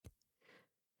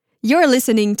You're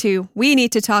listening to We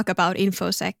Need to Talk About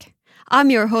InfoSec.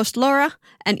 I'm your host Laura,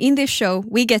 and in this show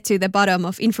we get to the bottom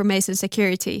of information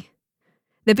security.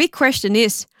 The big question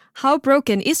is, how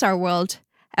broken is our world,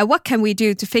 and what can we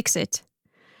do to fix it?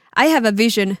 I have a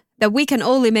vision that we can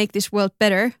only make this world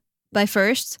better by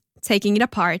first taking it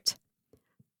apart.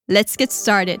 Let's get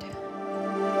started.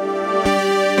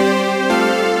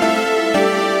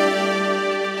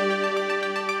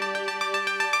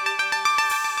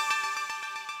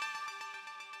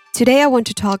 Today I want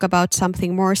to talk about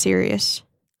something more serious.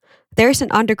 There's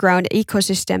an underground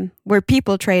ecosystem where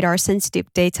people trade our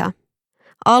sensitive data.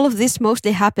 All of this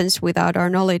mostly happens without our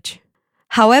knowledge.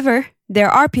 However,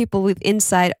 there are people with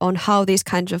insight on how these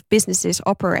kinds of businesses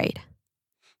operate.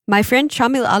 My friend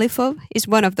Shamil Alifov is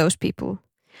one of those people.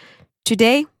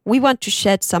 Today, we want to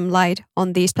shed some light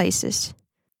on these places.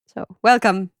 So,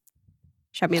 welcome,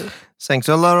 Shamil. Thanks,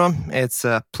 Laura. It's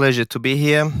a pleasure to be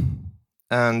here.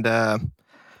 And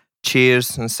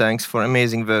cheers and thanks for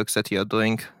amazing works that you're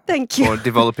doing. Thank you. For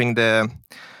developing the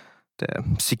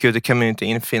security community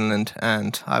in Finland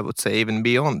and I would say even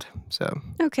beyond. So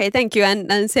okay, thank you,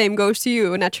 and same goes to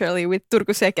you naturally with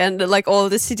TurkuSec, and like all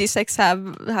the CitySecs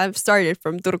have started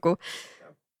from Turku.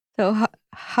 So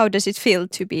how does it feel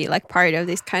to be like part of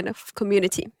this kind of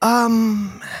community?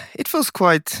 It feels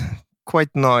quite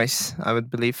nice. I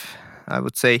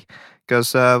would say.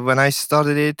 Because when I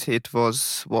started it, it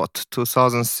was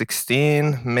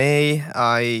 2016 May.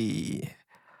 I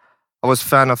was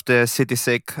fan of the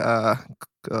CitySec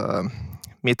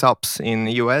meetups in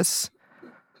the US.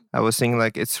 I was thinking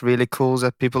like it's really cool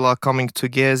that people are coming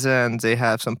together and they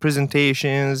have some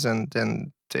presentations and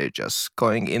then they're just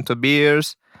going into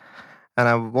beers. And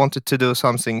I wanted to do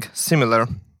something similar,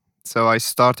 so I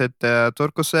started the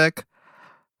TurkuSec.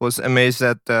 Was amazed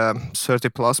that 30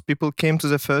 plus people came to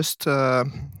the first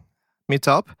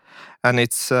meetup, and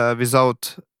it's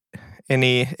without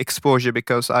any exposure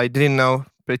because I didn't know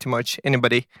pretty much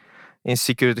anybody in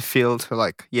security field.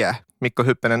 Like, Mikko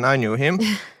Hyppinen, I knew him.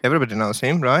 Everybody knows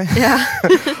him, right? Yeah.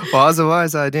 Well,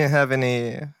 otherwise, I didn't have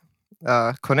any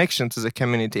connection to the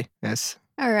community. Yes.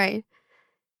 All right.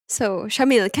 So,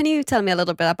 Shamil, can you tell me a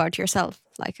little bit about yourself,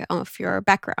 like of your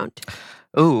background?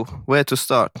 Oh, where to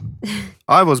start?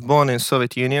 I was born in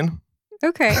Soviet Union.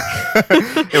 Okay.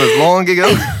 It was long ago.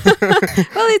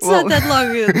 Well, it's not that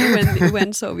long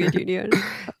when Soviet Union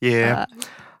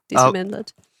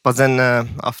dismantled. But then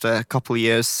after a couple of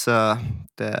years,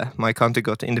 my country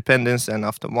got independence, and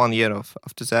after 1 year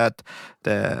after that,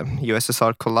 the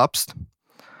USSR collapsed.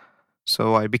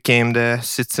 So I became the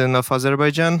citizen of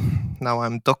Azerbaijan. Now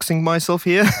I'm doxing myself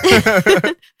here.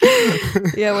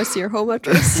 Yeah, what's your home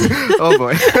address? Oh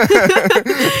boy.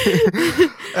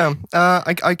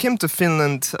 I came to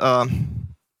Finland,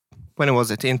 when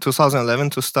was it? In 2011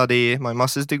 to study my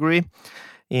master's degree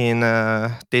in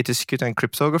data security and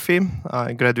cryptography.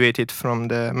 I graduated from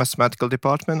the mathematical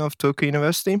department of Turku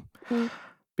University. Mm.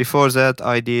 Before that,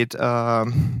 I did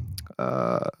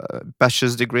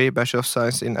bachelor's degree, Bachelor of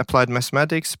Science in Applied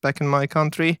Mathematics back in my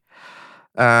country.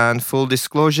 And full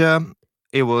disclosure,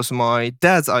 it was my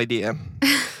dad's idea.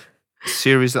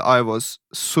 Seriously, I was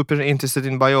super interested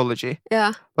in biology.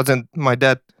 Yeah. But then my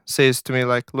dad says to me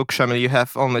like, look, Shamil, you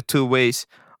have only two ways,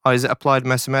 either applied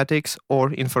mathematics or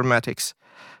informatics.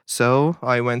 So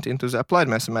I went into the applied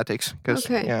mathematics because,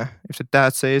 if the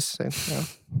dad says,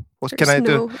 what can I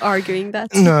do? There's no arguing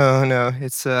that. No,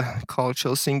 it's a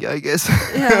cultural thing, I guess.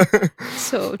 Yeah.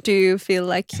 So do you feel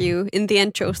like you, in the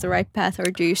end, chose the right path,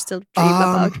 or do you still dream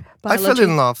about biology? I fell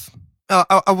in love.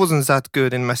 I wasn't that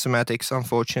good in mathematics,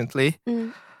 unfortunately.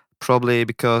 Mm. Probably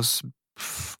because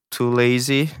too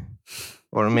lazy,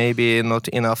 or maybe not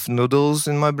enough noodles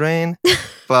in my brain.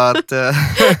 But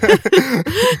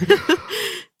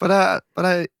but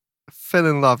I fell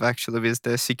in love actually with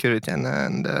the security,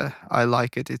 and I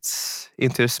like it. It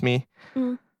interests me.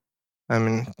 Mm. I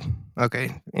mean,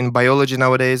 okay, in biology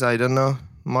nowadays I don't know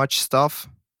much stuff,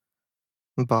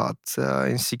 but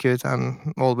in security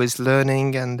I'm always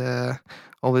learning and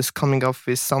always coming up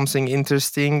with something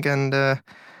interesting, and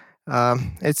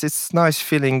it's nice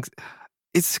feeling.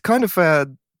 It's kind of a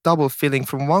double feeling.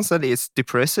 From one side, it's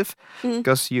depressive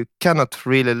because you cannot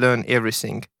really learn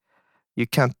everything. You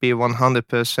can't be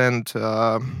 100%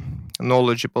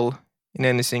 knowledgeable in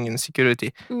anything in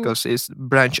security because it's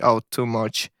branched out too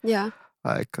much. Yeah.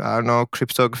 Like, I don't know,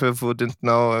 cryptographer wouldn't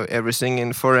know everything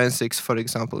in forensics, for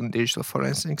example, in digital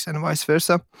forensics and vice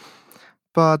versa.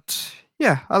 But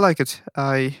yeah, I like it.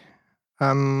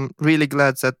 I'm really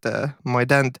glad that my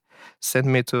dad sent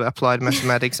me to applied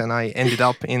mathematics and I ended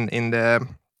up in the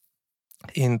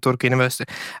in Turku University.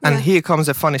 And here comes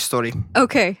a funny story.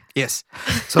 Okay. Yes.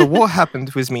 So what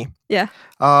happened with me? Yeah.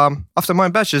 After my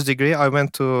bachelor's degree, I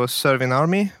went to serve in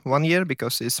army 1 year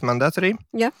because it's mandatory.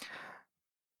 Yeah.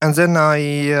 And then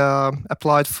I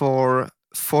applied for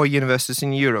 4 universities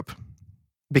in Europe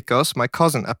because my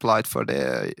cousin applied for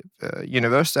the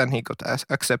university and he got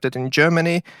accepted in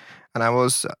Germany. And I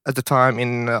was at the time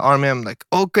in army. I'm like,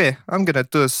 okay, I'm gonna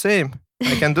do the same.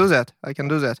 I can do that. I can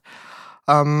do that.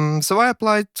 So I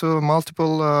applied to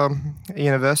multiple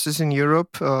universities in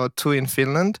Europe, 2 in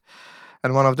Finland,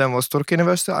 and one of them was Turku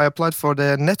University. I applied for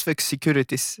the network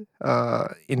securities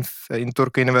in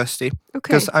Turku University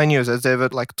because I knew that there were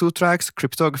like 2 tracks,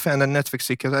 cryptography and then network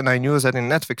security, and I knew that in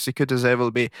network security there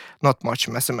will be not much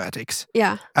mathematics.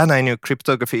 Yeah. And I knew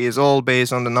cryptography is all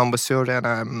based on the number theory, and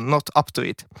I'm not up to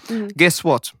it. Guess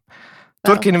what?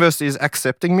 Turku University is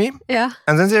accepting me. Yeah.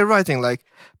 And then they're writing like,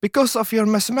 because of your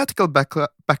mathematical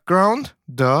background,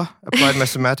 applied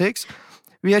mathematics,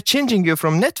 we are changing you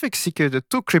from network security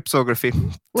to cryptography.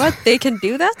 What? They can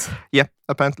do that? Yeah,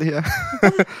 apparently, yeah.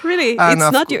 Really? And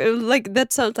it's not your, like,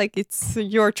 that sounds like it's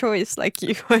your choice. Like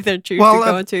you either choose to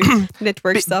go into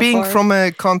network stuff being from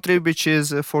a country which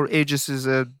is for ages is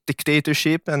a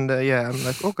dictatorship, and I'm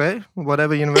like, okay,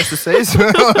 whatever university says,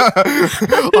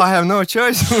 I have no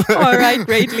choice. All right,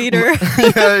 great leader.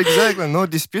 Yeah, exactly. No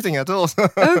disputing at all.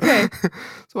 Okay.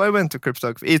 So I went to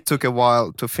cryptography. It took a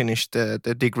while to finish the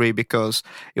degree because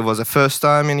it was the first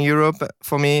time in Europe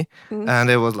for me, and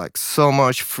there was like so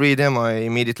much freedom. I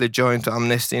immediately joined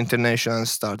Amnesty International and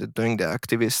started doing the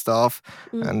activist stuff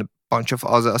and a bunch of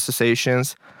other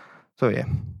associations. So yeah.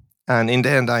 And in the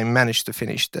end, I managed to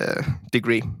finish the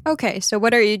degree. Okay, so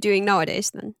what are you doing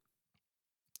nowadays then?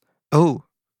 Oh,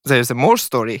 there's a more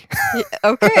story.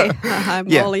 Okay, I'm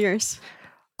all ears.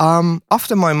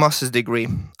 After my master's degree,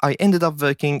 I ended up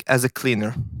working as a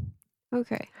cleaner.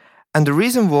 Okay. And the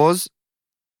reason was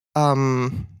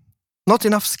not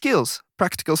enough skills,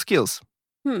 practical skills.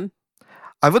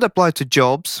 I would apply to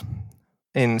jobs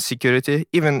in security,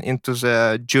 even into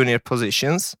the junior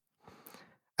positions.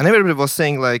 And everybody was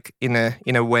saying like in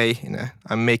a way,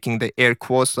 I'm making the air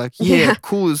quotes like,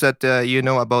 cool that you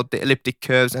know about the elliptic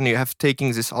curves and you have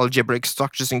taken these algebraic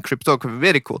structures in cryptography,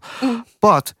 very cool.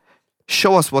 But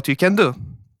show us what you can do.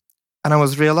 And I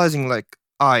was realizing like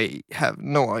I have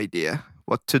no idea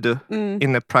what to do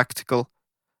in a practical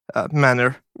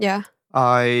manner. Yeah.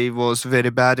 I was very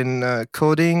bad in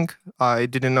coding. I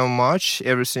didn't know much.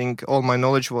 All my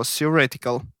knowledge was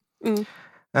theoretical.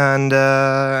 And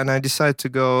I decided to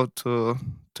go to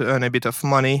earn a bit of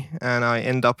money, and I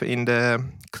end up in the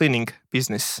cleaning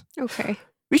business. Okay.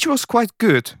 Which was quite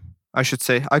good, I should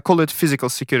say. I call it physical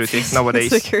security nowadays.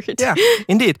 Security. Yeah,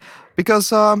 indeed.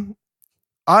 Because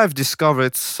I've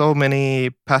discovered so many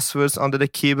passwords under the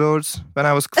keyboards when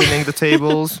I was cleaning the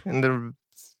tables in the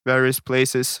various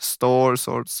places, stores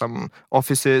or some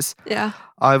offices. Yeah.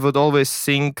 I would always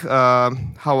think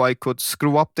how I could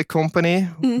screw up the company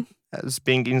as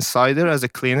being insider, as a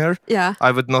cleaner. Yeah.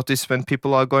 I would notice when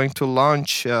people are going to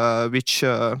lunch, which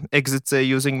exits they're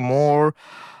using more,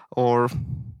 or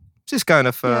just kind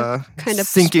of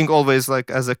thinking always like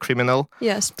as a criminal.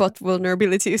 Yeah, spot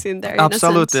vulnerabilities in there.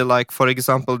 Absolutely. Like, for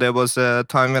example, there was a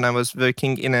time when I was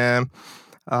working in a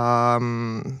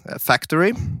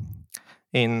factory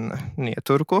near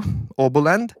Turku,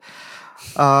 Åboland.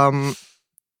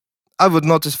 I would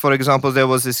notice, for example, there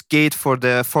was this gate for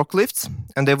the forklifts,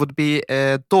 and there would be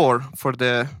a door for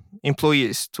the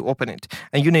employees to open it.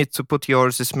 And you need to put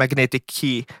this magnetic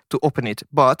key to open it.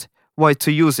 But why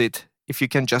to use it if you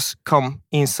can just come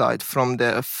inside from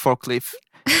the forklift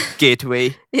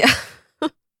gateway? Yeah.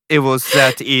 It was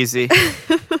that easy.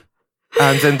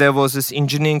 And then there was this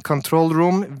engineering control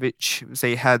room, which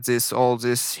they had all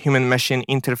these human machine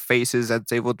interfaces that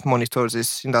they would monitor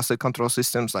these industrial control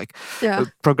systems like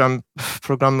program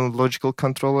logical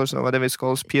controllers or whatever it's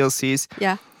called, PLCs.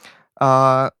 Yeah.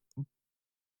 I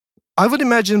would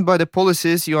imagine by the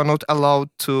policies you are not allowed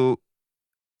to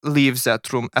leave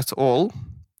that room at all,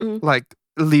 like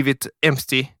leave it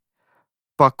empty.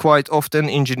 But quite often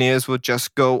engineers would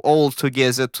just go all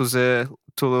together to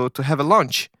have a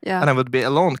lunch, and I would be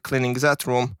alone cleaning that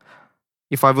room.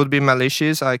 If I would be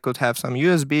malicious, I could have some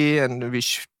USB and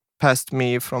which passed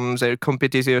me from their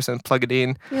competitors and plug it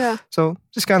in. Yeah. So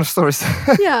this kind of stories.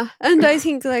 Yeah, and I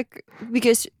think like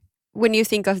because when you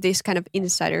think of these kind of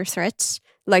insider threats,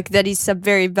 like that is a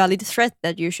very valid threat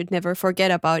that you should never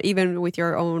forget about, even with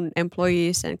your own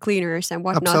employees and cleaners and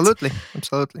whatnot.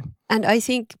 Absolutely. And I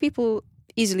think people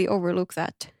easily overlook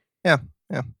that. Yeah.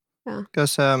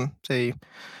 Because they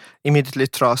immediately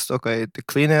trust, okay, the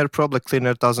cleaner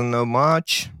doesn't know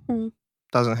much.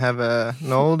 doesn't have a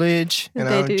knowledge,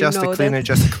 They do just the know cleaner that.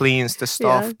 just cleans the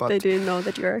stuff. Yeah, but they didn't know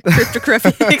that you're a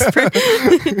cryptography expert.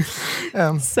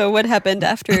 So what happened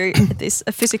after this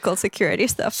physical security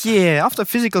stuff? Yeah, after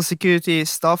physical security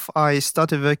stuff, I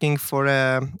started working for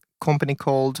a company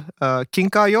called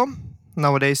Kinkayo.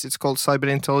 Nowadays, it's called Cyber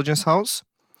Intelligence House.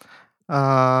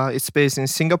 It's based in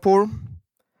Singapore,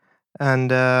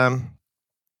 and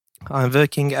I'm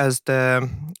working as the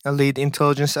lead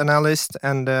intelligence analyst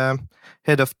and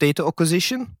head of data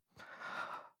acquisition.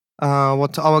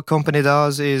 What our company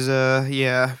does is, we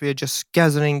are just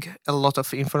gathering a lot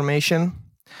of information.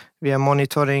 We are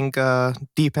monitoring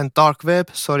deep and dark web.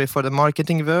 Sorry for the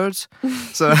marketing words.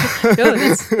 So No,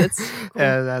 that's cool.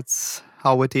 yeah, that's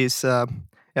how it is.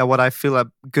 What I feel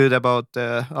good about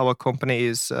our company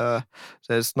is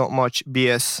there's not much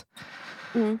BS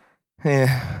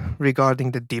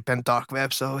regarding the deep and dark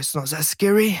web, so it's not that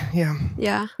scary.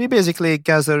 Yeah. We basically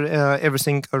gather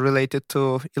everything related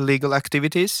to illegal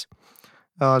activities.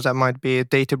 That might be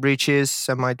data breaches,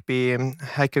 that might be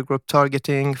hacker group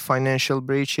targeting, financial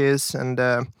breaches, and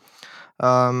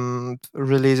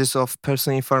releases of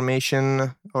personal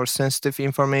information or sensitive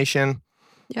information.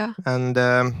 Yeah. And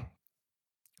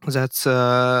that's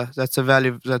a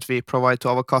value that we provide to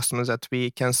our customers, that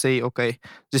we can say, okay,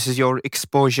 this is your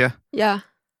exposure Yeah.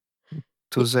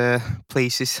 to the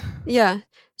places. Yeah.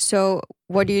 So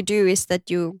what you do is that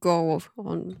you go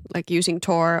on like using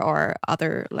Tor or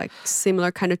other like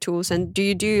similar kind of tools, and do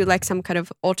you do like some kind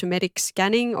of automatic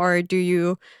scanning, or do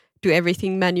you do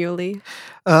everything manually?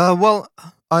 Well,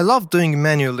 I love doing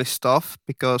manually stuff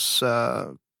because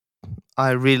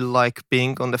I really like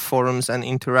being on the forums and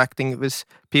interacting with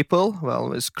people, well,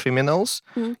 with criminals,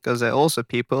 because they're also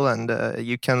people, and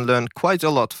you can learn quite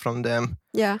a lot from them.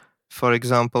 Yeah. For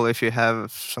example, if you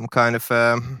have some kind of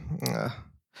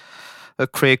a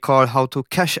credit card, how to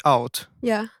cash out.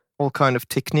 Yeah. All kind of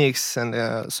techniques, and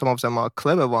some of them are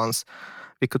clever ones.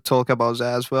 We could talk about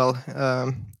that as well.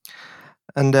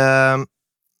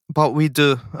 But we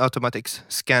do automatic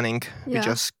scanning. We Yeah.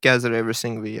 just gather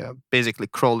everything. We are basically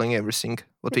crawling everything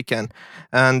what we can.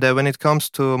 And when it comes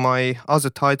to my other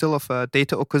title of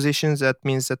data acquisitions, that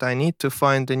means that I need to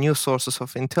find the new sources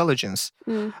of intelligence,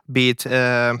 be it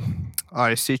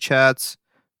RSC chats,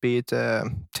 be it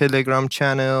Telegram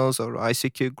channels or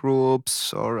ICQ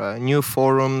groups or new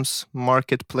forums,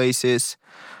 marketplaces,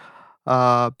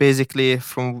 basically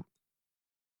from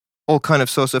all kind of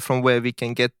sources from where we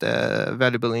can get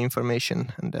valuable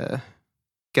information and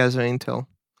gather intel.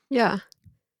 Yeah.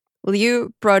 Well,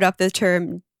 you brought up the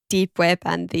term deep web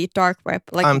and the dark web.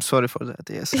 Like, I'm sorry for that.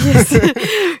 Yes. Yes.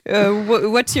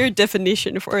 What's your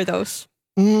definition for those?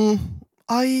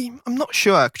 I'm not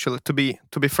sure actually. To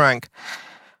be frank,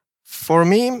 for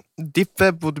me, deep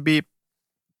web would be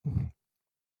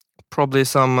probably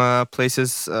some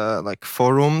places like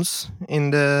forums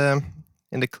in the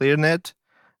ClearNet.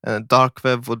 Dark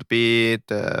web would be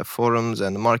the forums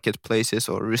and marketplaces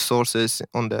or resources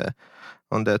on the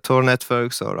Tor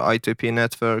networks or I2P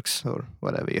networks or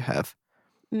whatever you have.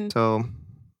 So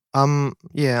I'm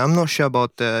not sure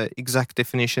about the exact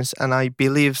definitions, and I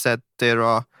believe that there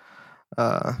are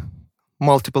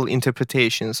multiple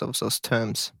interpretations of those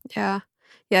terms. Yeah.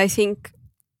 I think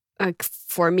like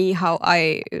for me, how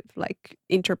I like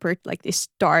interpret like this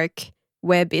dark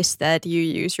web is that you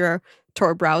use your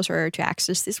Tor browser to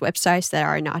access these websites that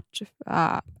are not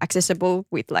accessible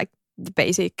with like the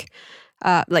basic,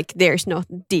 like there's no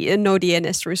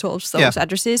DNS resolves those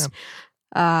addresses.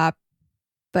 Yeah.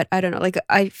 But I don't know, like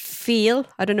I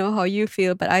don't know how you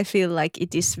feel, but I feel like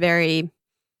it is very,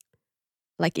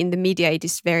 like in the media, it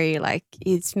is very like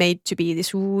it's made to be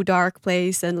this dark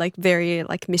place and like very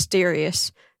like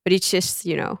mysterious, but it's just,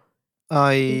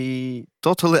 I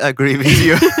totally agree with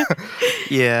you.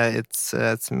 Yeah,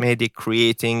 it's maybe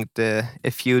creating the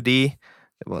FUD,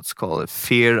 what's called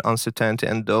fear, uncertainty,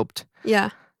 and doubt.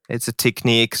 Yeah. It's a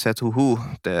technique that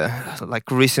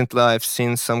like recently I've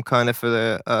seen some kind of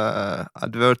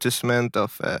advertisement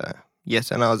of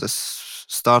yet another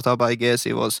startup. I guess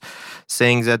it was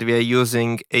saying that we are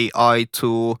using AI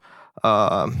to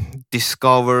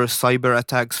discover cyber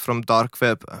attacks from dark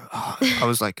web. I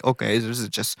was like, okay, this is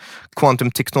just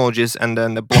quantum technologies, and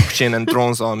then the blockchain and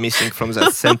drones are missing from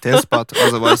that sentence. But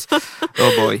otherwise,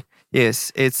 oh boy,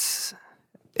 yes, it's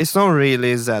not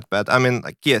really that bad. I mean,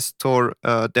 like, yes, Tor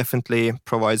definitely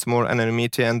provides more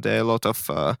anonymity, and there are a lot of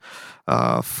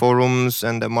forums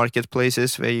and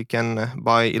marketplaces where you can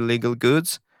buy illegal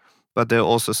goods, but there are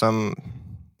also some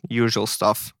usual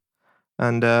stuff.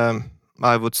 And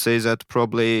I would say that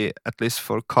probably, at least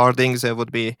for carding, there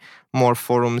would be more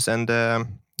forums and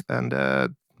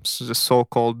the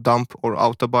so-called dump or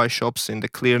auto-buy shops in the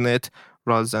ClearNet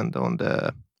rather than on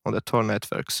the Tor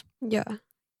networks. Yeah.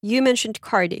 You mentioned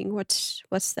carding. What's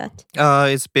that?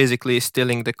 It's basically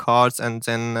stealing the cards and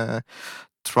then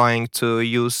trying to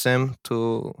use them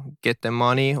to get the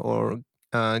money or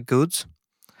goods.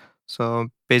 So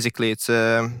basically, it's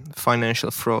a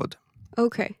financial fraud.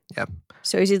 Okay. Yeah.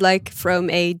 So is it like from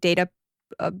a data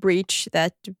breach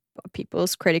that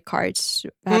people's credit cards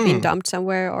have been dumped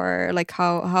somewhere, or like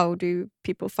how do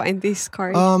people find these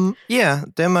cards? Yeah,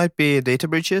 there might be data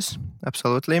breaches.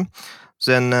 Absolutely.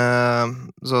 Then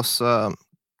those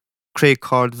credit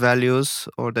card values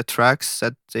or the tracks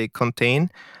that they contain,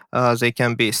 they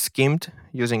can be skimmed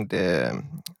using the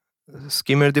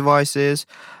skimmer devices.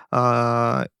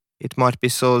 It might be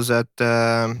so that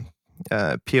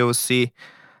POC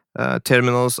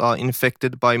terminals are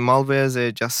infected by malware.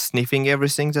 They're just sniffing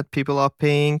everything that people are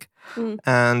paying.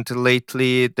 And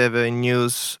lately, there were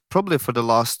news, probably for the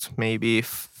last maybe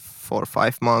 4 or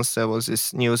 5 months, there was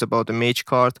this news about the Mage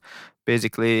card,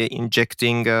 basically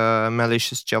injecting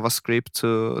malicious JavaScript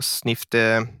to sniff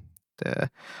the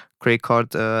credit card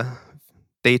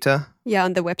data. Yeah,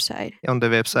 on the website. On the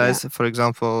websites, for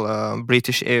example,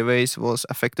 British Airways was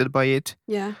affected by it.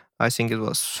 Yeah. I think it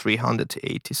was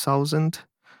 380,000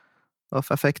 of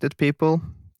affected people.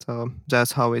 So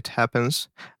that's how it happens.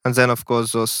 And then, of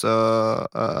course, those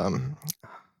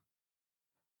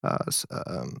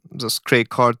credit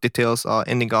card details are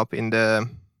ending up in the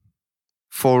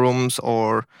forums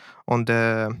or on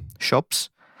the shops.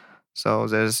 So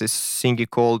there's this thing you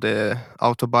call the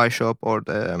auto buy shop or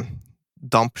the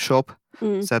dump shop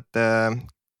that the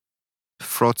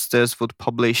fraudsters would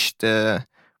publish the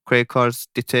credit cards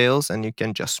details and you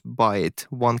can just buy it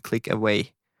one click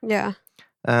away. Yeah.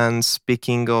 And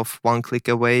speaking of one click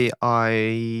away,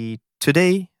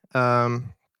 today I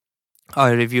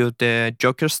reviewed the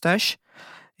Joker Stash.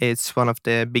 It's one of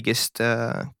the biggest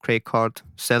credit card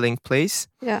selling place.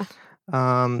 Yeah.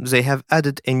 They have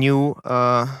added a new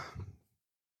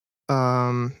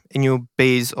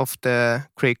base of the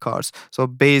credit cards. So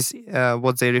base,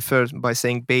 what they refer by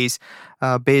saying base,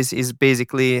 base is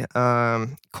basically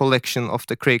collection of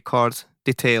the credit card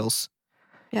details.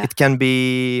 Yeah. It can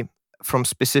be from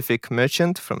specific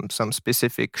merchant, from some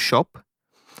specific shop,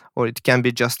 or it can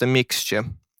be just a mixture.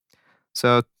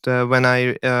 So when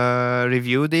I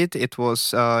reviewed it, it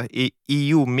was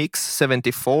EU Mix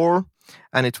 74,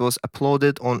 and it was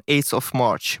uploaded on 8th of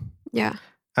March. Yeah.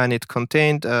 And it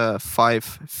contained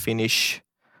 5 Finnish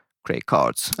credit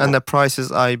cards. And the prices,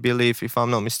 I believe, if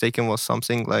I'm not mistaken, was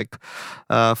something like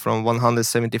from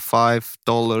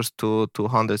 $175 to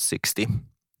 $260.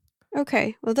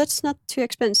 Okay, well, that's not too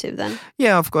expensive then.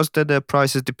 Yeah, of course, the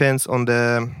prices depends on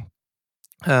the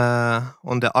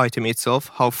item itself,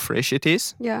 how fresh it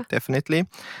is. Yeah, definitely.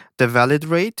 The valid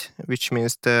rate, which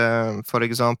means for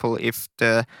example, if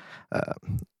the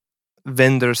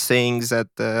vendor saying that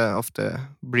of the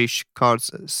breach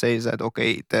cards says that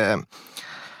okay, the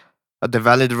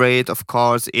valid rate of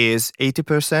cards is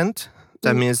 80%.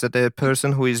 That means that the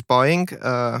person who is buying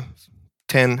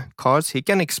 10 cards, he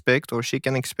can expect or she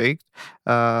can expect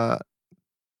 2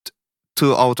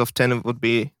 out of 10 would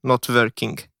be not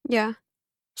working. Yeah.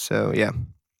 So yeah,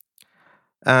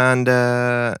 and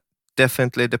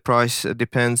definitely the price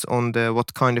depends on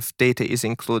what kind of data is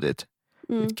included.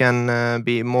 It can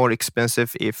be more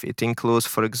expensive if it includes,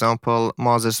 for example,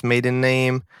 mother's maiden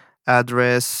name,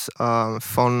 address,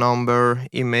 phone number,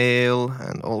 email,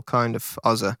 and all kind of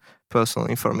other personal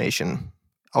information.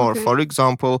 Or, for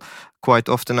example, quite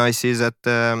often I see that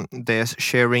they're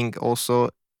sharing also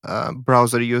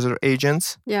browser user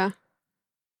agents. Yeah.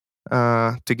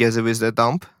 Together with the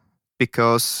dump,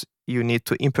 because you need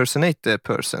to impersonate the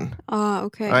person.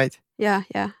 Okay. Right? Yeah,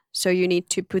 yeah. So you need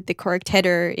to put the correct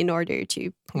header in order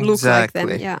to look like them.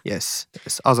 Yeah. Yes.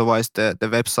 Otherwise, the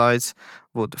websites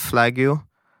would flag you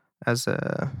as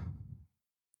a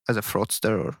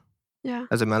fraudster or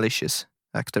as a malicious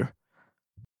actor.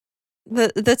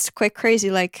 That's quite crazy,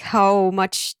 like how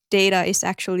much data is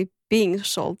actually being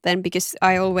sold then, because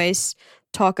I always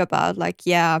talk about like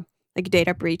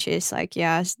data breaches, like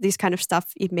this kind of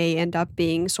stuff, it may end up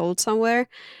being sold somewhere,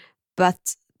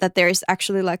 but that there is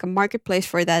actually like a marketplace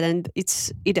for that, and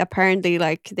it apparently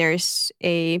like there's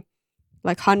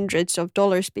hundreds of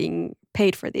dollars being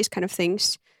paid for these kind of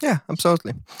things. Yeah,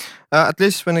 absolutely. At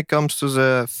least when it comes to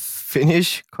the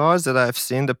Finnish cards that I've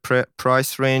seen, the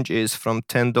price range is from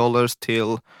 $10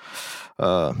 till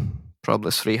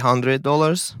probably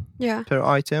 $300 per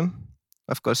item.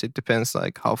 Of course, it depends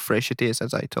like how fresh it is,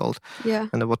 as I told,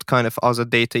 and what kind of other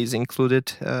data is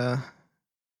included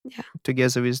Yeah.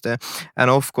 together with and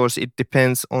of course it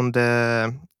depends on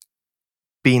the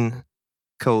PIN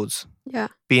codes. Yeah.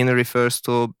 PIN refers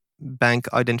to bank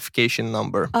identification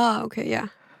number. Ah, okay, yeah.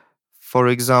 For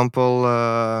example,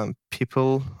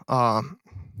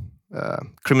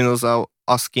 criminals are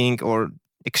asking or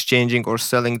exchanging or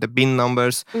selling the PIN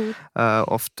numbers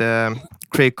of the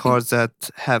credit cards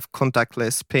that have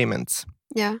contactless payments.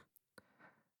 Yeah.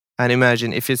 And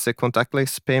imagine if it's a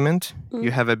contactless payment,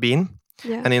 you have a PIN.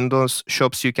 Yeah. And in those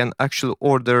shops, you can actually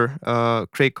order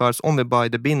credit cards only by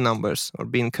the PIN numbers or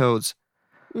PIN codes.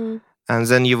 And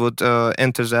then you would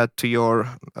enter that to your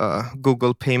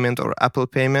Google payment or Apple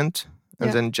payment,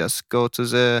 and then just go to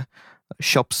the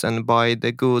shops and buy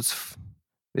the goods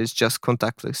with just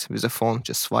contactless with a phone,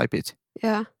 just swipe it.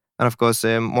 Yeah. And of course,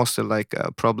 mostly like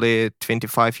probably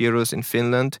 25 euros in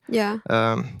Finland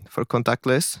for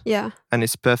contactless. Yeah. And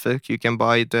it's perfect. You can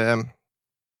buy the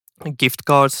gift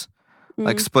cards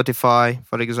like Spotify,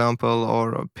 for example,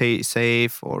 or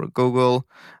PaySafe or Google.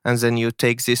 And then you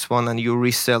take this one and you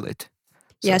resell it.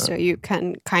 So you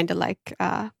can kind of like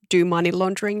do money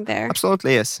laundering there.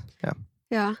 Absolutely, yes. Yeah.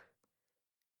 Yeah.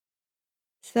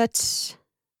 That's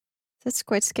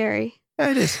quite scary.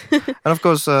 Yeah, it is. And of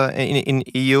course, in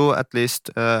EU, at least,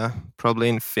 probably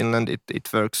in Finland,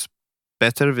 it works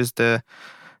better with the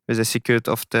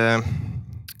security of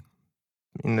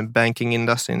in the banking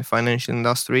industry, in the financial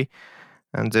industry,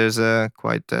 and there's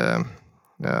quite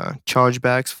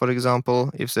chargebacks. For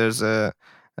example, if there's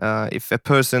if a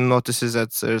person notices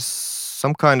that there's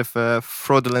some kind of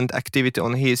fraudulent activity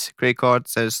on his credit card,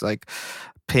 there's like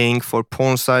paying for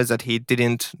porn sites that he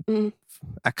didn't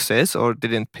access or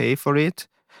didn't pay for it,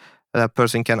 that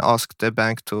person can ask the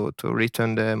bank to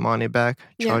return the money back,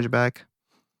 charge back.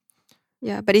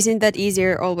 Yeah, but isn't that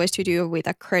easier always to do with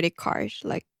a credit card?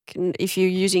 Like if you're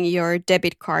using your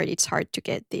debit card, it's hard to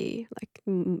get the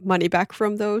money back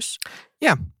from those.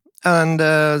 Yeah, and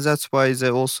that's why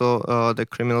they also the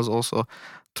criminals also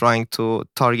trying to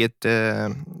target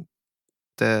the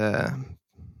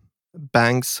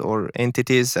banks or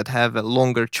entities that have a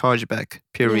longer chargeback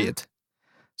period.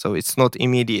 So it's not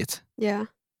immediate. Yeah.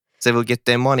 They will get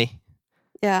their money.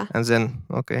 Yeah. And then,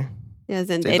 okay. Yeah,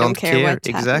 then they don't care what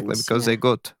exactly happens. because they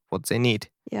got what they need.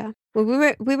 Yeah. Well,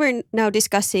 we were now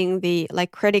discussing the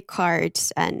like credit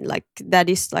cards, and like that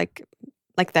is like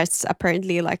that's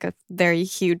apparently like a very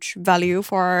huge value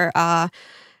for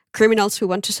criminals who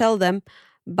want to sell them.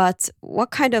 But what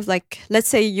kind of let's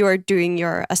say you're doing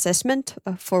your assessment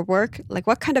for work, like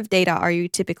what kind of data are you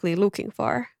typically looking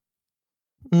for?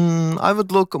 I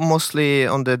would look mostly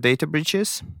on the data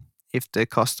breaches if the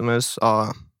customers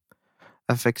are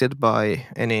affected by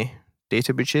any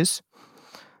data breaches.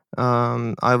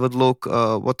 I would look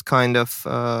what kind of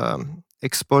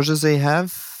exposures they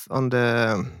have on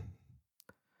the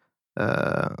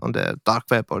dark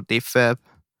web or deep web,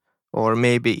 or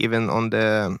maybe even on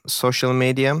the social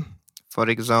media. For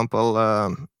example,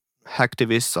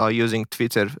 hacktivists are using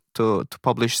Twitter to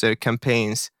publish their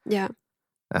campaigns. Yeah.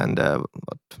 And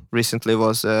what recently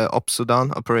was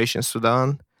Operation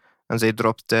Sudan, and they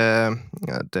dropped the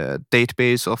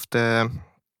database of the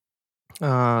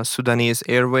Sudanese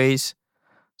Airways.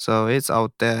 So it's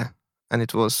out there, and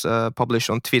it was published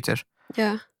on Twitter.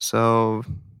 Yeah. So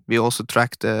we also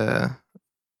track the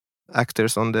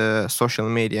actors on the social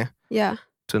media. Yeah.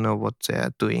 To know what they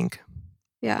are doing.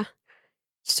 Yeah.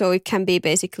 So it can be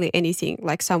basically anything,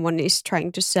 like someone is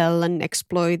trying to sell an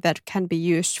exploit that can be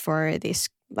used for this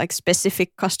like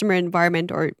specific customer environment,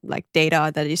 or like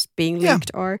data that is being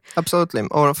leaked. Or absolutely.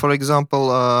 Or for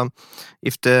example,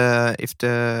 if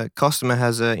the customer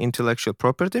has intellectual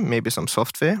property, maybe some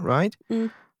software, right?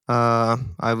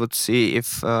 I would see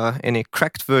if any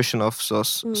cracked version of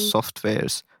those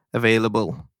softwares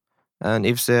available, and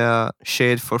if they are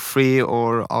shared for free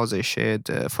or are they shared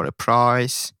for a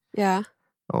price. Yeah.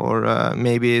 Or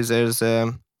maybe there's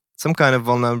some kind of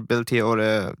vulnerability,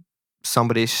 or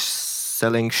somebody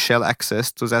selling shell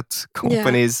access to that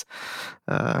company's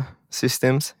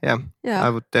systems. Yeah. I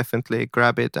would definitely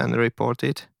grab it and report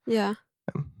it. Yeah.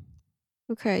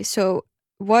 Okay, so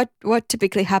what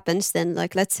typically happens then?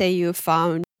 Like, let's say you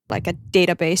found like a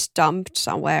database dumped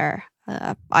somewhere,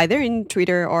 either in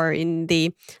Twitter or in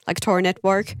the like Tor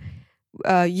network.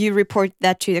 You report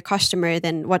that to the customer.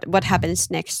 Then what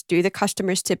happens next? Do the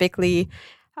customers typically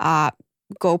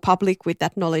go public with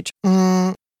that knowledge?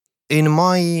 In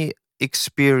my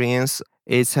experience,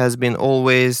 it has been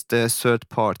always the third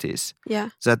parties. Yeah.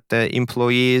 That the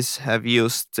employees have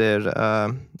used their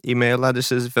email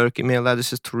addresses, work email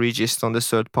addresses, to register on the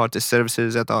third party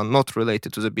services that are not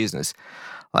related to the business.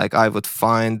 Like I would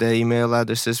find the email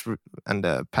addresses and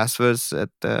the passwords that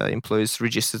the employees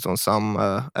registered on some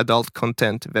adult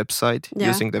content website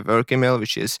using the work email,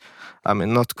 which is,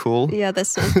 not cool. Yeah,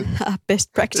 that's not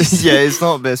best practice. Yeah, it's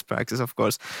not best practice, of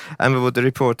course. And we would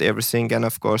report everything, and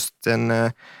of course, then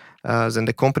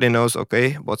the company knows,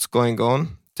 okay, what's going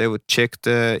on. They would check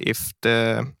if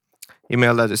the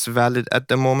email address is valid at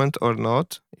the moment or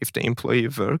not, if the employee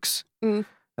works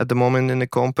at the moment in the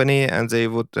company, and they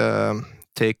would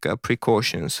take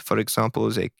precautions. For example,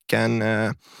 they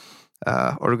can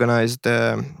organize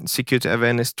the security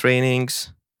awareness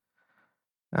trainings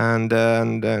and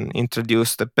then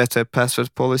introduce the better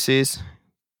password policies,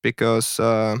 because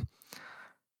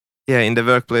in the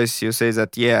workplace you say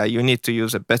that you need to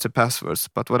use a better passwords,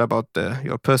 but what about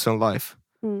your personal life?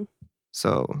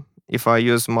 So if I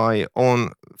use my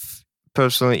own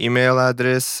personal email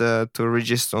address to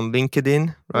register on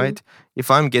LinkedIn, right? If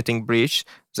I'm getting breached,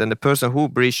 then the person who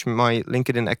breached my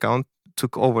LinkedIn account,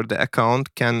 took over the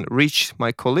account, can reach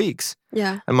my colleagues.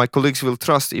 Yeah. And my colleagues will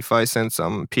trust if I send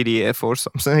some PDF or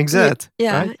something like that.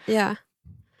 Yeah, right? yeah.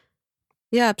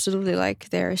 Yeah, absolutely. Like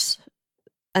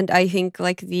and I think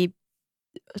like the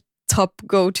top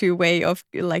go-to way of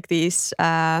like these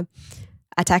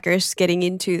attackers getting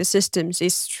into the systems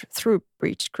is through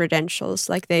breached credentials.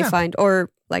 Like they find, or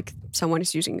like someone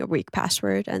is using a weak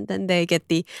password, and then they get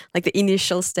the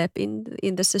initial step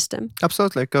in the system.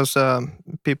 Absolutely, because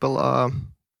people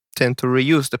tend to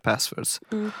reuse the passwords,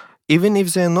 even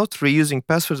if they're not reusing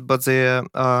passwords, but they're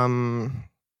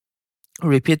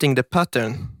repeating the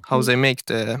pattern how they make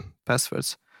the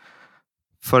passwords.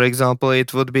 For example,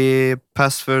 it would be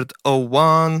password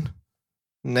 01.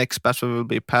 Next password will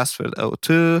be password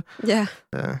 02. Yeah.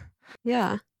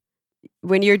 Yeah.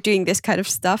 When you're doing this kind of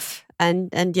stuff,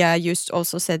 and you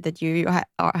also said that you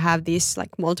have these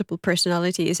like multiple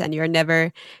personalities and you're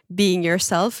never being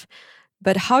yourself.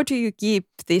 But how do you keep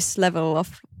this level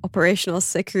of operational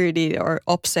security or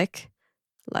OPSEC?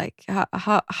 Like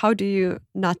how do you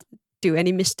not do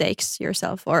any mistakes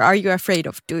yourself, or are you afraid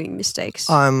of doing mistakes?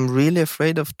 I'm really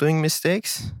afraid of doing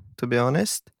mistakes, to be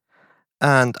honest.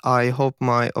 And I hope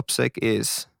my OPSEC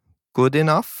is good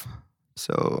enough.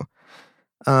 So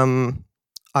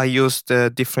I use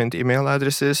the different email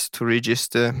addresses to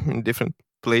register in different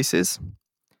places.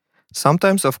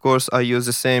 Sometimes, of course, I use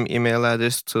the same email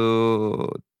address to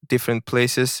different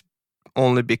places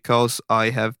only because I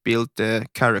have built the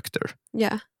character.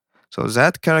 Yeah. So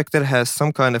that character has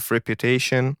some kind of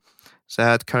reputation.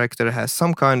 That character has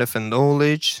some kind of a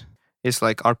knowledge. It's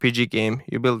like RPG game.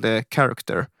 You build a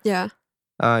character. Yeah.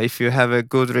 If you have a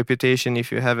good reputation,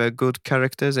 if you have a good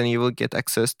characters, then you will get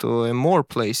access to more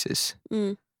places.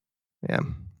 Yeah.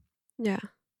 Yeah.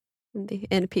 And the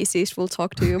NPCs will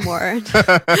talk to you more and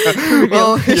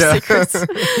reveal your secrets.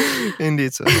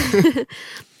 Indeed so.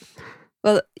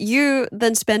 Well, you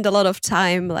then spend a lot of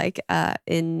time like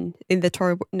in the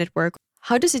Tor network.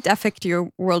 How does it affect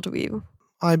your worldview?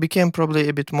 I became probably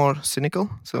a bit more cynical,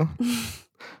 so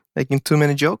making too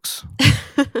many jokes,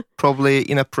 probably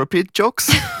inappropriate jokes.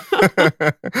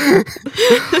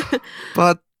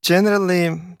 But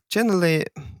generally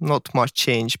not much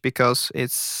change, because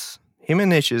it's human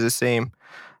nature is the same.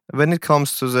 When it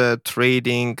comes to the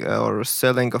trading or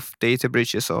selling of data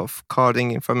breaches, of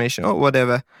carding information or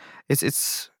whatever,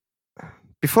 it's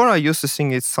before I used to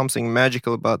think it's something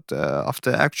magical, but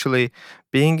after actually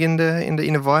being in the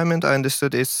environment, I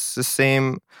understood it's the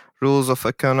same rules of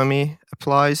economy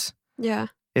applies. Yeah.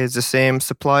 It's the same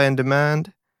supply and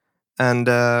demand, and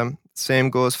same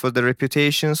goes for the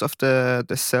reputations of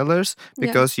the sellers,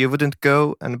 because you wouldn't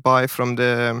go and buy from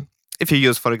the, if you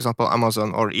use, for example,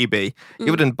 Amazon or eBay,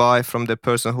 you wouldn't buy from the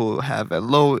person who have a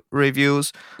low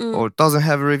reviews or doesn't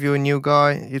have a review, new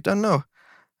guy, you don't know.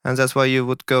 And that's why you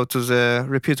would go to the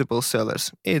reputable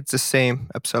sellers. It's the same,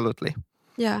 absolutely.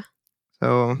 Yeah.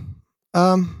 So,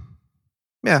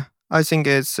 I think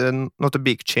it's not a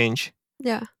big change.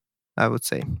 Yeah. I would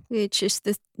say. It's just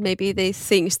maybe the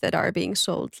things that are being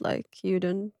sold, like you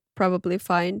don't probably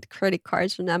find credit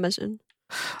cards on Amazon.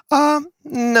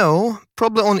 No,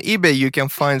 probably on eBay you can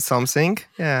find something.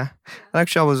 Yeah.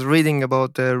 Actually, I was reading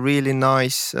about a really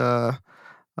nice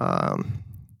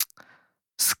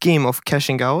scheme of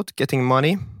cashing out, getting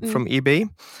money from eBay.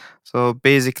 So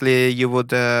basically, you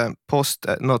would post,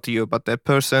 not you, but the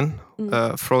person,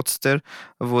 fraudster,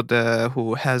 would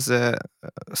who has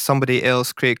somebody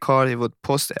else credit card. He would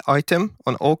post an item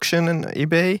on auction and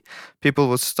eBay. People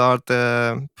would start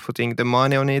putting the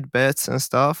money on it, bets and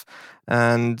stuff,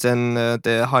 and then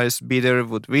the highest bidder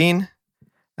would win.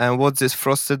 And what this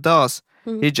fraudster does,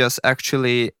 he just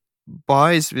actually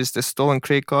buys with the stolen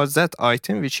credit cards that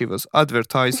item which he was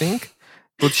advertising,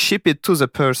 would ship it to the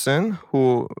person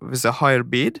who with a higher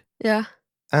bid,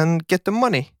 and get the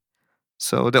money.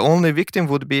 So the only victim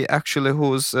would be actually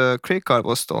whose credit card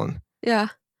was stolen. Yeah.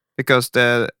 Because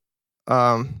the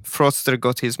fraudster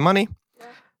got his money,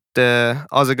 the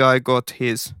other guy got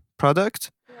his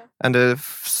product, and the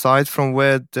side from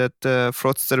where that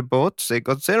fraudster bought, they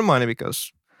got their money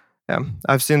because. Yeah,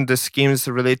 I've seen the schemes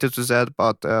related to that,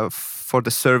 but for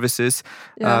the services,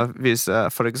 with,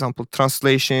 for example,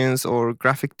 translations or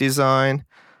graphic design.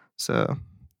 So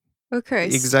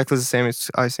exactly the same.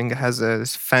 I think it has a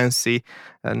fancy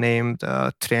named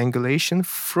triangulation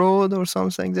fraud or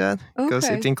something like that, because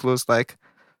it includes like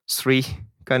 3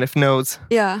 kind of nodes.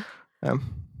 Yeah.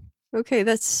 Okay,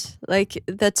 that's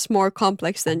more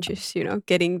complex than just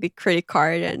getting the credit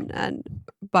card and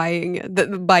buying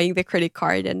the credit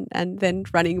card and then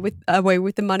running away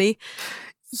with the money.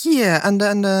 Yeah, and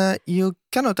then you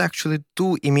cannot actually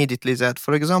do immediately that.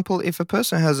 For example, if a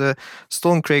person has a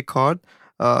stolen credit card,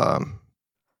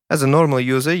 as a normal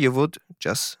user, you would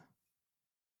just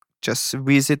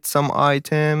visit some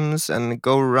items and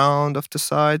go around of the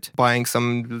site, buying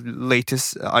some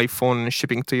latest iPhone and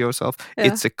shipping to yourself.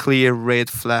 It's a clear red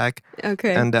flag.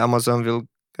 Okay. And Amazon will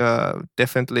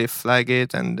definitely flag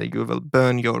it, and you will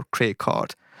burn your credit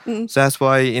card. So that's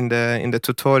why in the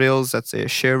tutorials that they're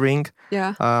sharing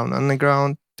on the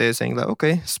ground, they're saying like,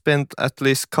 okay, spend at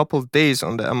least couple of days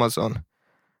on the Amazon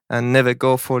and never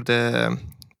go for the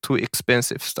too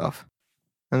expensive stuff.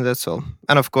 And that's all.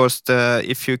 And of course,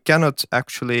 if you cannot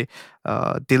actually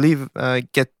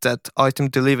get that item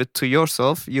delivered to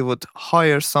yourself, you would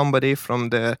hire somebody from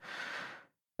that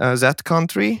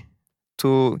country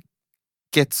to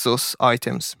get those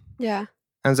items. Yeah.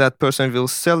 And that person will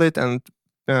sell it and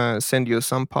send you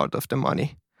some part of the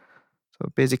money. So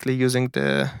basically using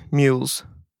the mules.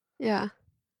 Yeah.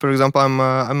 For example, I'm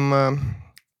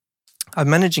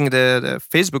managing the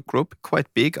Facebook group, quite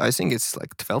big. I think it's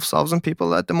like 12,000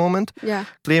 people at the moment. Yeah.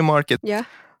 Play market. Yeah.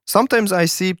 Sometimes I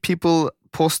see people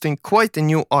posting quite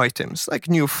new items, like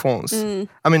new phones.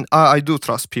 I mean, I do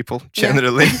trust people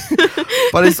generally,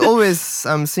 but it's always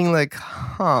I'm seeing like,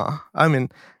 I mean,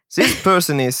 this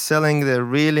person is selling the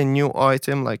really new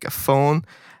item, like a phone,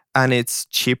 and it's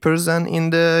cheaper than in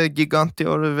the Giganti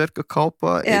or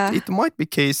Verkkokauppa. It might be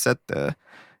case that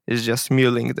is just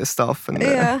muling the stuff. And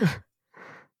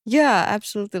yeah,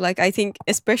 absolutely. Like I think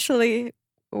especially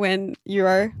when you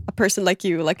are a person like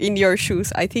you, like in your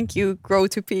shoes, I think you grow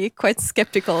to be quite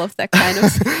skeptical of that kind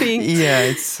of thing.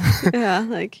 It's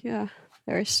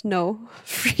there's no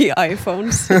free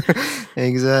iPhones.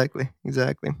 Exactly.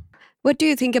 What do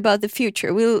you think about the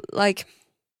future?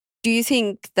 Do you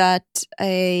think that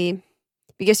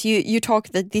because you talk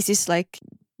that this is like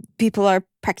people are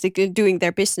practically doing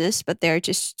their business, but they're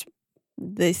just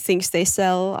the things they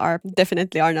sell are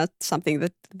not something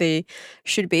that they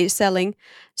should be selling.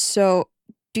 So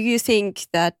do you think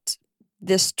that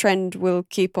this trend will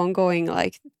keep on going?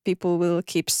 Like people will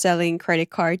keep selling credit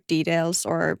card details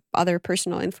or other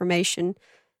personal information?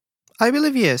 I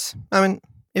believe yes. I mean,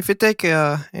 if you take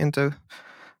into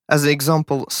as an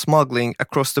example, smuggling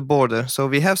across the border. So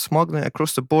we have smuggling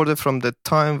across the border from the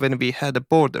time when we had the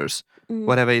borders,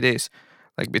 whatever it is,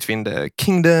 like between the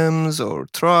kingdoms or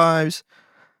tribes.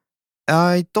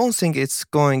 I don't think it's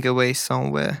going away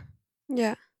somewhere.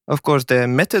 Yeah. Of course, the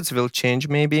methods will change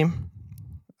maybe,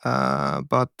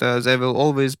 but there will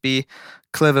always be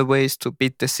clever ways to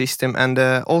beat the system. And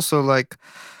also like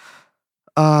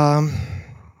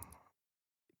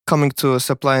coming to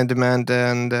supply and demand,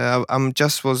 and I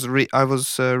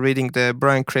was reading the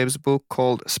Brian Krebs book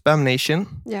called Spam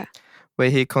Nation, where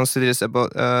he considers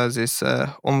about this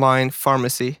online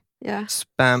pharmacy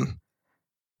spam.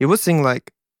 You would think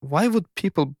like, why would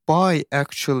people buy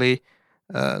actually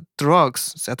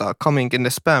drugs that are coming in the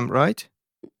spam, right?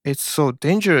 It's so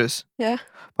dangerous. Yeah.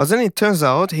 But then it turns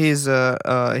out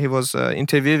he was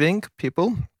interviewing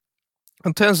people,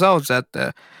 and turns out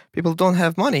that people don't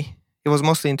have money. He was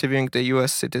mostly interviewing the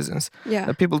U.S. citizens.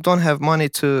 Yeah. People don't have money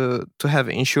to have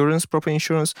insurance, proper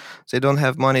insurance. They don't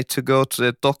have money to go to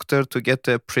the doctor to get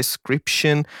a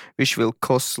prescription, which will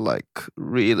cost like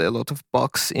really a lot of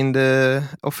bucks in the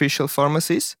official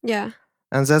pharmacies. Yeah.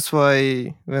 And that's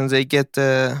why when they get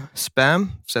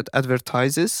spam that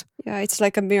advertises, Yeah, it's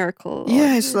like a miracle.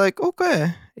 yeah, it's like,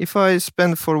 okay, if I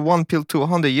spend for one pill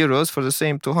 200 euros, for the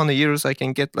same 200 euros, I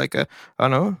can get like I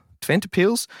don't know, 20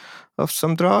 pills of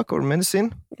some drug or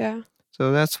medicine. Yeah.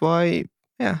 So that's why,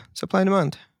 yeah, supply and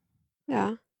demand.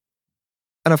 Yeah.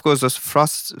 And of course, those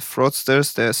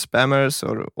fraudsters, the spammers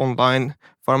or online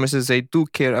pharmacies, they do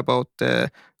care about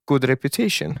the good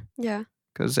reputation. Yeah.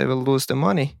 Because they will lose the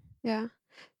money. Yeah.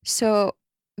 So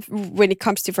when it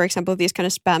comes to, for example, these kind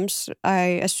of spams,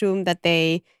 I assume that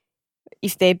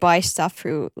if they buy stuff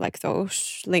through like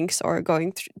those links or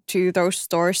going to those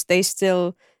stores, they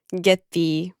still get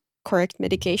the correct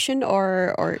medication,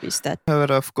 or is that?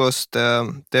 However, of course,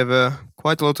 there were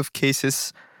quite a lot of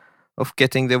cases of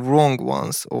getting the wrong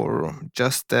ones or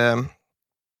just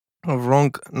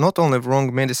wrong, not only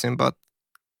wrong medicine, but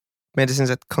medicine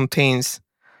that contains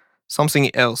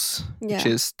something else, which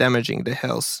is damaging the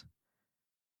health.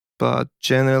 But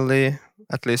generally,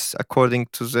 at least according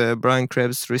to the Brian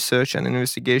Krebs research and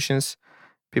investigations,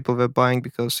 people were buying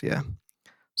because, yeah,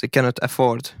 they cannot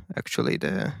afford actually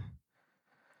the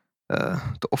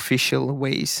official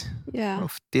ways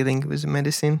of dealing with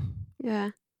medicine.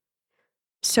 Yeah.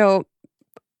 So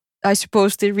I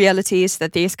suppose the reality is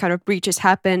that these kind of breaches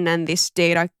happen and this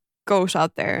data goes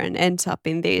out there and ends up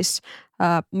in these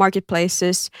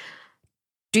marketplaces.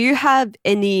 Do you have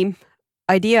any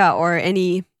idea or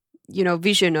any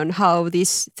vision on how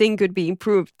this thing could be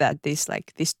improved, that this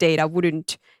data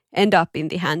wouldn't end up in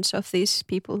the hands of these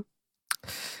people?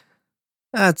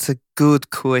 That's a good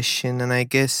question, and I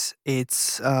guess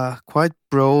it's quite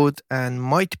broad and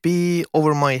might be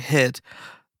over my head,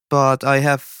 but I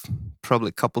have probably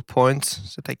a couple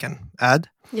points that I can add.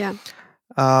 Yeah.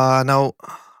 Now,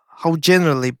 how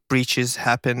generally breaches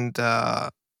happened,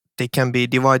 they can be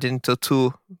divided into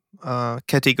two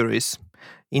categories: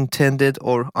 intended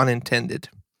or unintended.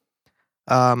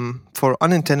 For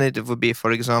unintended, it would be,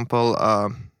 for example,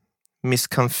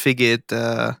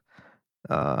 misconfigured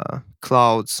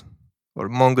clouds or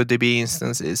MongoDB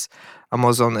instances,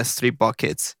 Amazon S3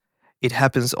 buckets. It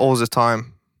happens all the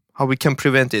time. How we can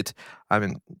prevent it? I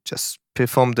mean, just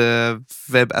perform the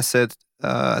web assets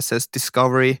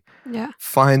discovery. Yeah.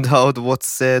 Find out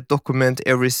what's there, document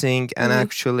everything, and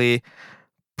actually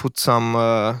put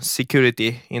some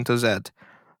security into that.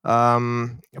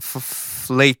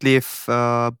 Lately,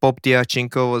 Bob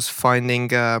Diachenko was finding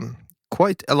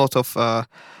quite a lot of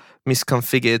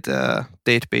misconfigured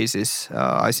databases.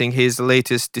 I think his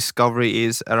latest discovery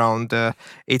is around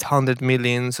 800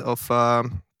 millions of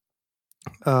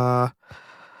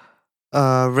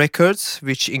records,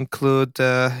 which include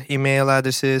email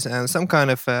addresses and some kind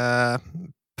of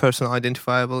personal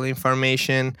identifiable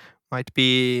information. Might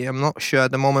be, I'm not sure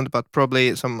at the moment, but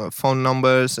probably some phone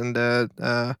numbers, and there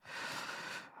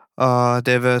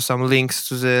were some links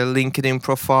to the LinkedIn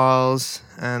profiles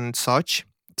and such.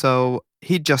 So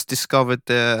he just discovered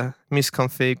the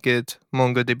misconfigured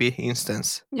MongoDB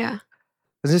instance. Yeah.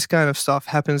 This kind of stuff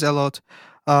happens a lot.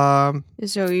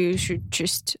 So you should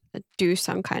just do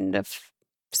some kind of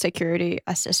security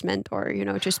assessment, or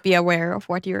just be aware of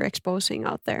what you're exposing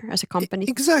out there as a company.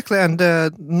 Exactly, and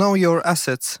know your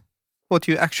assets, what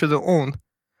you actually own,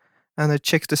 and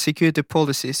check the security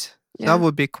policies. Yeah. That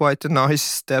would be quite a nice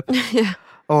step. Yeah.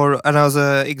 Or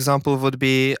another example would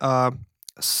be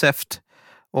theft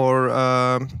or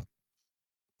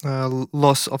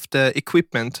loss of the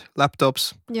equipment,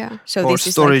 laptops. Yeah. So or this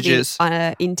storages. Is like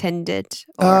the intended.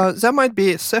 Or... that might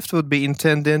be, theft would be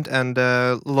intended, and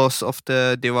loss of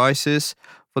the devices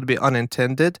would be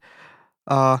unintended.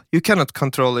 You cannot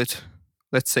control it,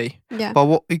 let's say. Yeah. But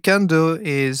what you can do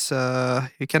is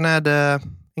you can add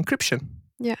encryption.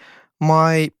 Yeah.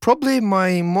 Probably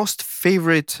my most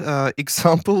favorite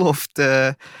example of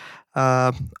the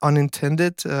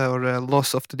unintended or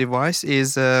loss of the device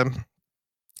is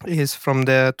from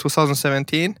the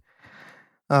 2017.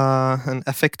 An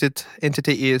affected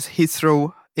entity is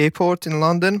Heathrow Airport in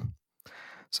London.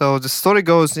 So the story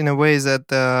goes in a way that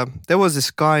there was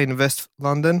this guy in West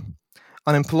London,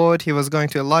 unemployed. He was going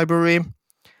to a library,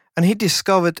 and he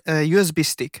discovered a USB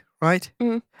stick, right?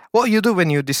 Mm. What you do when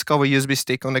you discover a USB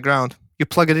stick on the ground? You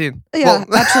plug it in. Yeah,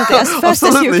 absolutely. As fast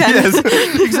as you can. Yes,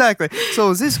 exactly.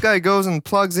 So this guy goes and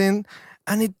plugs in,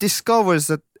 and it discovers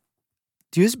that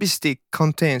the USB stick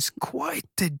contains quite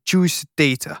the juicy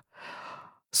data,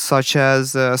 such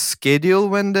as schedule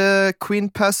when the Queen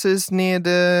passes near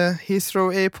the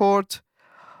Heathrow Airport,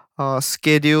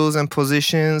 schedules and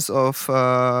positions of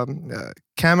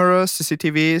cameras,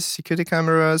 CCTVs, security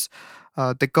cameras,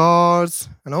 the guards,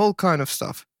 and all kind of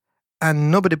stuff.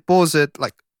 And nobody bothered,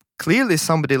 like, clearly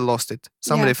somebody lost it.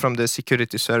 Somebody from the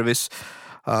security service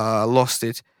lost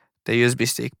it, the USB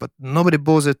stick, but nobody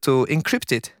bothered to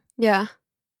encrypt it. Yeah.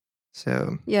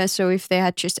 So so if they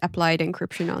had just applied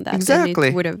encryption on that, exactly,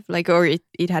 then it would have or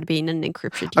it had been an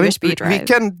encrypted USB drive. We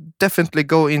can definitely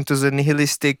go into the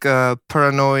nihilistic,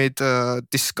 paranoid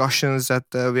discussions that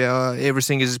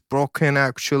everything is broken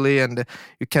actually, and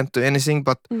you can't do anything.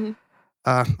 But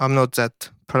I'm not that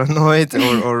paranoid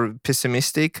or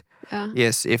pessimistic.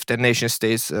 Yes, if the nation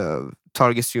states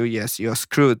targets you, yes, you are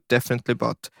screwed definitely.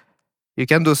 But you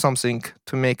can do something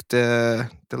to make the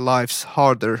lives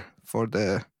harder for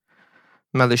the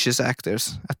malicious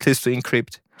actors, at least to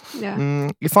encrypt.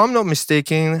 If I'm not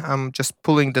mistaken, I'm just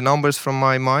pulling the numbers from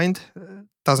my mind.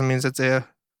 Doesn't mean that they're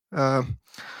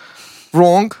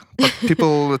wrong, but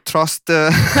people trust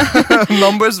the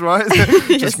numbers, right?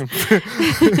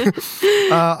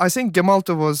 I think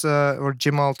Gemalto or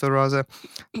Gemalto rather,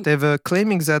 they were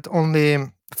claiming that only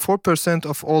 4%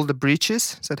 of all the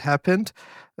breaches that happened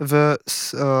were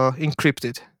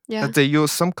encrypted. That they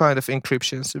use some kind of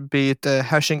encryptions, be it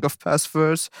hashing of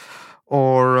passwords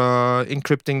or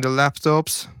encrypting the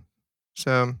laptops.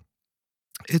 So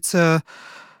it's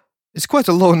quite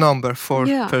a low number,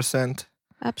 4%.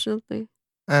 Absolutely.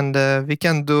 And we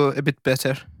can do a bit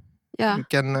better. We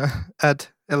can add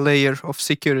a layer of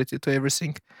security to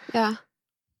everything.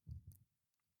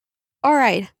 All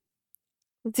right.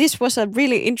 This was a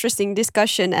really interesting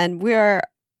discussion, and we are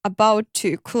about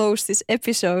to close this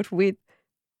episode with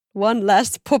one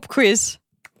last pop quiz.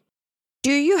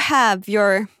 Do you have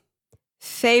your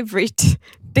favorite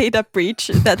data breach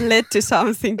that led to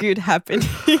something good happening?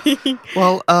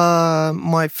 Well,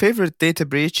 my favorite data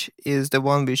breach is the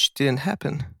one which didn't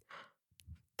happen.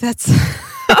 That's...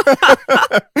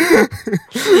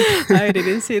 I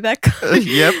didn't see that coming.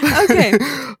 Yep. Okay.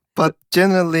 But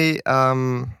generally,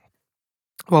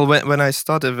 well, when I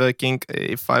started working,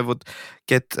 if I would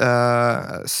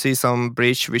see some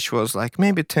breach which was like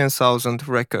maybe 10,000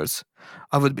 records,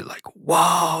 I would be like,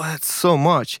 wow, that's so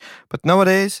much. But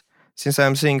nowadays, since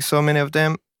I'm seeing so many of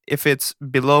them, if it's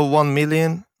below 1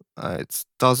 million, it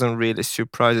doesn't really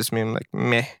surprises me. I'm like,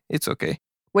 meh, it's okay.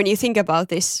 When you think about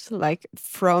this, like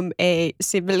from a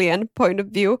civilian point of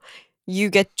view, you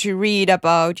get to read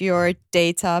about your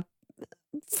data.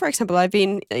 For example, I've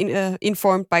been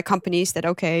informed by companies that,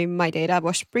 okay, my data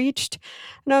was breached.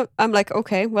 No, I'm like,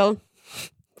 okay, well,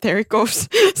 there it goes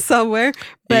somewhere.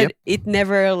 But it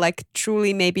never like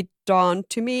truly maybe dawned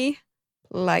to me,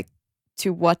 like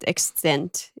to what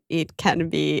extent it can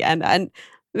be. And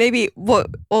maybe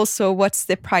what's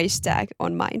the price tag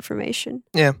on my information?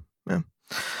 Yeah,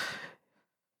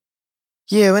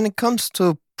 when it comes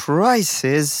to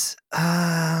prices,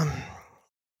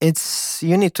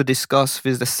 you need to discuss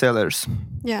with the sellers.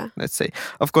 Let's say,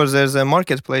 of course, there's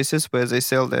marketplaces where they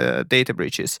sell the data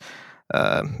breaches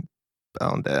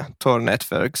on the Tor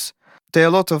networks. There are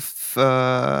a lot of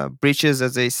breaches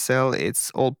that they sell.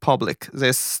 It's all public.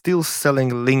 They're still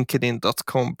selling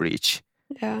LinkedIn.com breach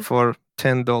for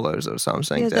 $10 or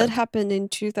something. That happened in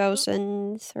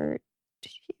 2013.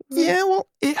 Yeah, well,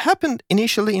 it happened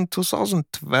initially in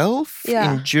 2012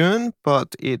 in June,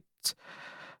 but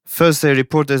first they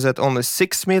reported that only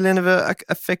 6 million were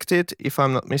affected, if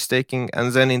I'm not mistaken,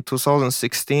 and then in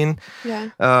 2016,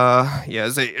 they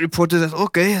reported that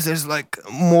okay, there's like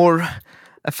more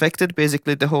affected.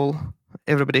 Basically,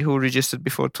 everybody who registered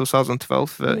before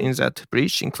 2012 were in that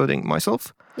breach, including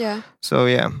myself. So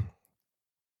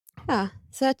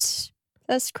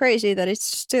that's crazy that it's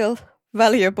still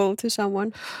valuable to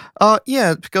someone.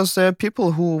 Because there are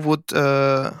people who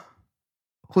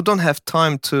don't have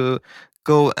time to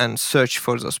go and search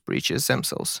for those breaches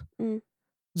themselves.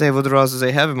 They would rather,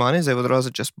 they have money, they would rather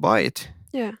just buy it.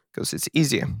 Because it's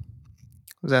easier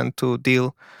than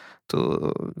to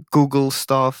Google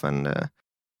stuff and...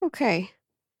 Okay.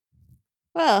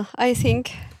 Well, I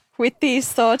think with these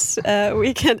thoughts,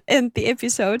 we can end the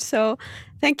episode. So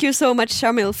thank you so much,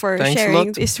 Shamil, for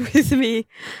sharing this with me.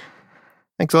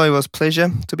 Thanks a lot. It was a pleasure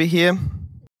to be here.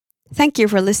 Thank you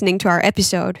for listening to our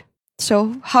episode.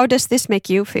 So how does this make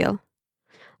you feel?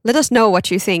 Let us know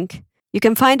what you think. You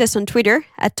can find us on Twitter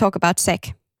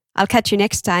 @TalkAboutSec. I'll catch you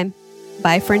next time.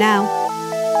 Bye for now.